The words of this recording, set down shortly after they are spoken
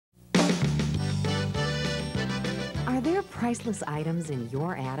there priceless items in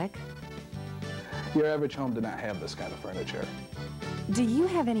your attic? Your average home did not have this kind of furniture. Do you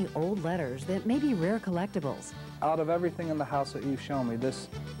have any old letters that may be rare collectibles? Out of everything in the house that you've shown me, this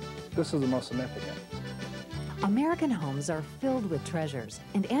is the most significant. American homes are filled with treasures,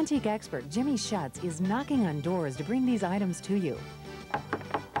 and antique expert Jimmy Schutz is knocking on doors to bring these items to you.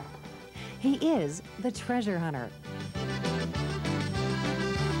 He is the treasure hunter.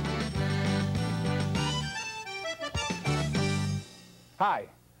 Hi,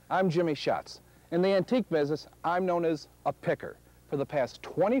 I'm Jimmy Schutz. In the antique business, I'm known as a picker. For the past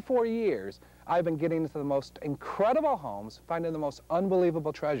 24 years, I've been getting into the most incredible homes, finding the most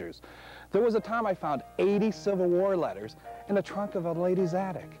unbelievable treasures. There was a time I found 80 Civil War letters in the trunk of a lady's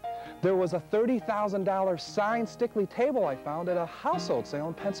attic. There was a $30,000 signed Stickley table I found at a household sale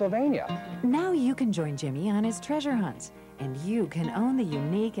in Pennsylvania. Now you can join Jimmy on his treasure hunts, and you can own the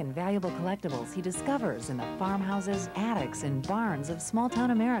unique and valuable collectibles he discovers in the farmhouses, attics, and barns of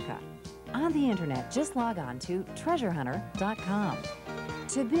small-town America. On the internet, just log on to treasurehunter.com.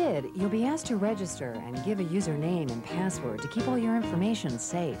 To bid, you'll be asked to register and give a username and password to keep all your information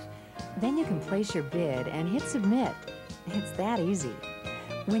safe. Then you can place your bid and hit submit. It's that easy.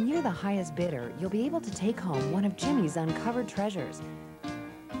 When you're the highest bidder, you'll be able to take home one of Jimmy's uncovered treasures.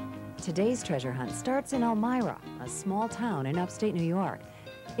 Today's treasure hunt starts in Elmira, a small town in upstate New York.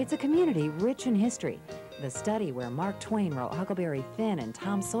 It's a community rich in history. The study where Mark Twain wrote Huckleberry Finn and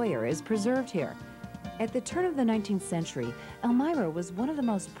Tom Sawyer is preserved here. At the turn of the 19th century, Elmira was one of the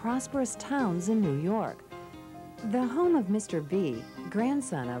most prosperous towns in New York. The home of Mr. B,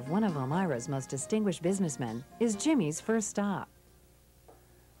 grandson of one of Elmira's most distinguished businessmen, is Jimmy's first stop.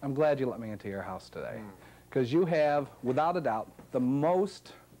 I'm glad you let me into your house today, because you have, without a doubt, the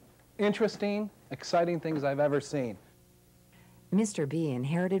most interesting, exciting things I've ever seen. Mr. B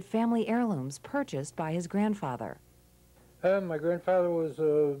inherited family heirlooms purchased by his grandfather. My grandfather was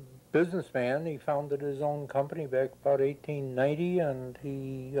a businessman. He founded his own company back about 1890, and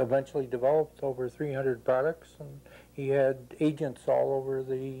he eventually developed over 300 products, and he had agents all over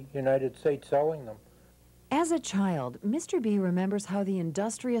the United States selling them. As a child, Mr. B remembers how the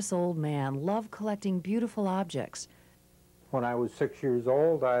industrious old man loved collecting beautiful objects. When I was 6 years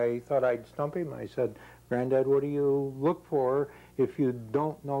old, I thought I'd stump him. I said, "Granddad, what do you look for if you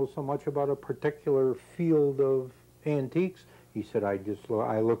don't know so much about a particular field of antiques?" He said,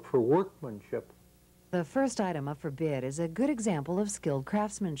 I look for workmanship. The first item up for bid is a good example of skilled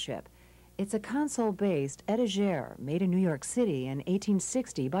craftsmanship. It's a console-based etagere made in New York City in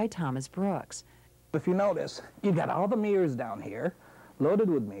 1860 by Thomas Brooks. If you notice, you've got all the mirrors down here, loaded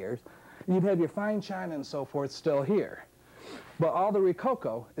with mirrors. You'd have your fine china and so forth still here. But all the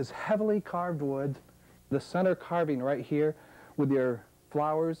rococo is heavily carved wood. The center carving right here with your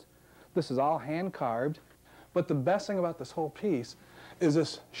flowers, this is all hand carved. But the best thing about this whole piece is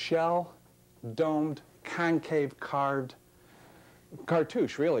this shell, domed, concave carved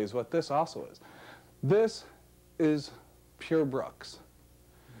cartouche, really, is what this also is. This is pure Brooks.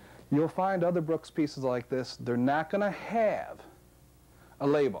 You'll find other Brooks pieces like this. They're not going to have a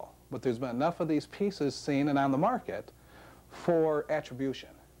label, but there's been enough of these pieces seen and on the market for attribution.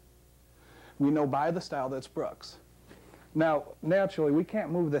 We know by the style that's Brooks. Now, naturally, we can't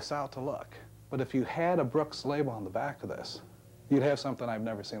move this out to look, but if you had a Brooks label on the back of this, you'd have something I've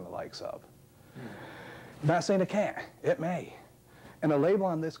never seen the likes of. Not saying it can't, it may. And a label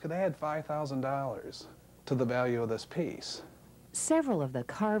on this could add $5,000 to the value of this piece. Several of the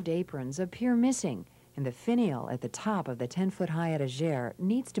carved aprons appear missing, and the finial at the top of the 10-foot-high etagere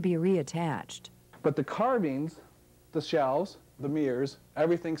needs to be reattached. But the carvings, the shells, the mirrors,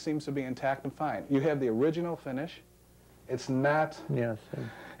 everything seems to be intact and fine. You have the original finish. It's not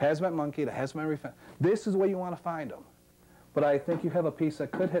has been monkeyed, it has been refined. This is where you want to find them. But I think you have a piece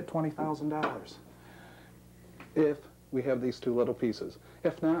that could hit $20,000 if we have these two little pieces.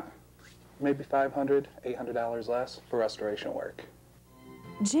 If not, maybe $500, $800 less for restoration work.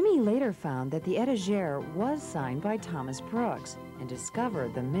 Jimmy later found that the etagere was signed by Thomas Brooks and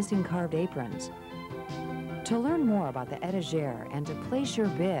discovered the missing carved aprons. To learn more about the etagere and to place your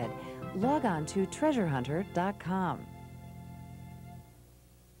bid, log on to treasurehunter.com.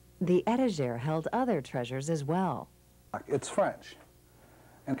 The etagere held other treasures as well. It's French,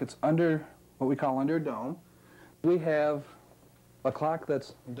 and it's under what we call under a dome. We have a clock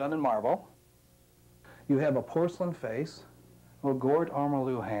that's done in marble. You have a porcelain face, with gourd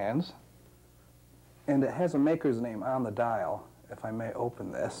ormolu hands, and it has a maker's name on the dial, if I may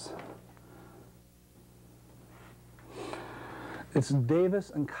open this. It's Davis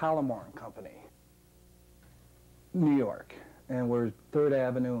and Collimore Company, New York, and we're 3rd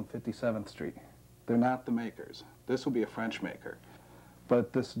Avenue and 57th Street. They're not the makers. This will be a French maker.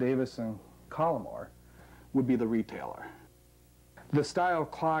 But this Davis and Collmore would be the retailer. The style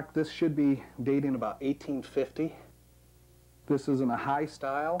clock, this should be dating about 1850. This is in a high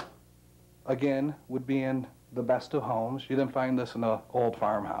style. Again, would be in the best of homes. You didn't find this in an old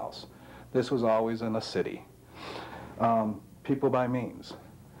farmhouse. This was always in a city. People by means.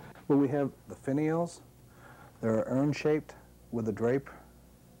 Well, we have the finials. They're urn-shaped with a drape.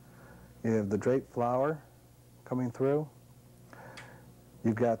 You have the drape flower coming through.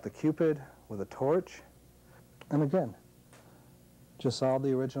 You've got the Cupid with a torch. And again, just all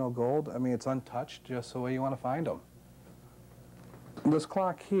the original gold. I mean, it's untouched, just the way you want to find them. This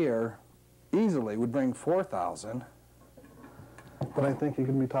clock here easily would bring $4,000, but I think you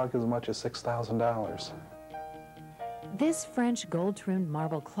can be talking as much as $6,000. This French gold-trimmed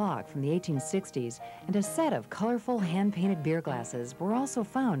marble clock from the 1860s and a set of colorful hand-painted beer glasses were also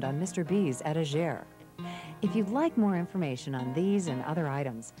found on Mr. B's etagere. If you'd like more information on these and other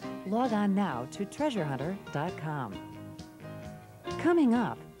items, log on now to treasurehunter.com. Coming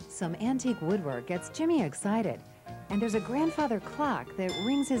up, some antique woodwork gets Jimmy excited, and there's a grandfather clock that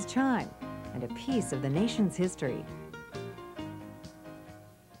rings his chime, and a piece of the nation's history.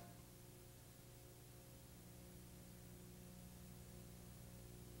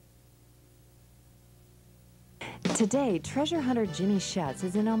 Today, treasure hunter Jimmy Schatz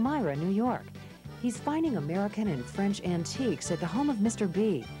is in Elmira, New York. He's finding American and French antiques at the home of Mr.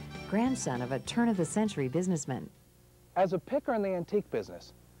 B, grandson of a turn-of-the-century businessman. As a picker in the antique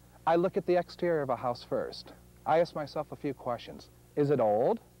business, I look at the exterior of a house first. I ask myself a few questions. Is it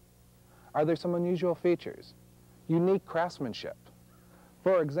old? Are there some unusual features? Unique craftsmanship?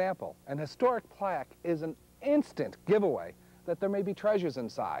 For example, an historic plaque is an instant giveaway that there may be treasures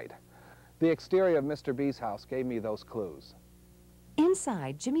inside. The exterior of Mr. B's house gave me those clues.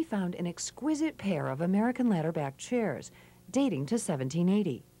 Inside, Jimmy found an exquisite pair of American ladder-back chairs, dating to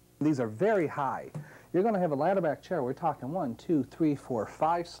 1780. These are very high. You're going to have a ladder-back chair. We're talking 1, 2, 3, 4,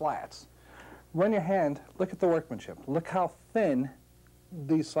 5 slats. Run your hand, look at the workmanship. Look how thin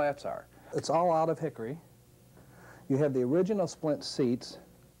these slats are. It's all out of hickory. You have the original splint seats.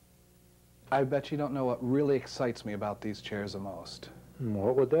 I bet you don't know what really excites me about these chairs the most.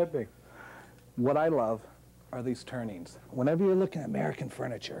 What would that be? What I love are these turnings. Whenever you're looking at American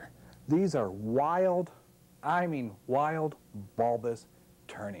furniture, these are wild, I mean wild, bulbous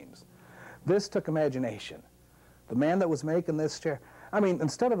turnings. This took imagination. The man that was making this chair, I mean,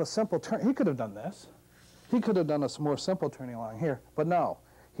 instead of a simple turn, he could have done this. He could have done a more simple turning along here, but no.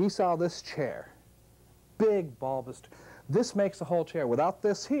 He saw this chair, big, bulbous. This makes the whole chair. Without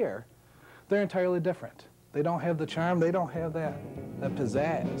this here, they're entirely different. They don't have the charm, they don't have that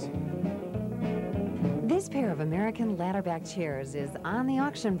pizzazz. This pair of American ladder-back chairs is on the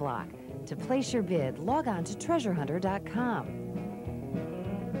auction block. To place your bid, log on to treasurehunter.com.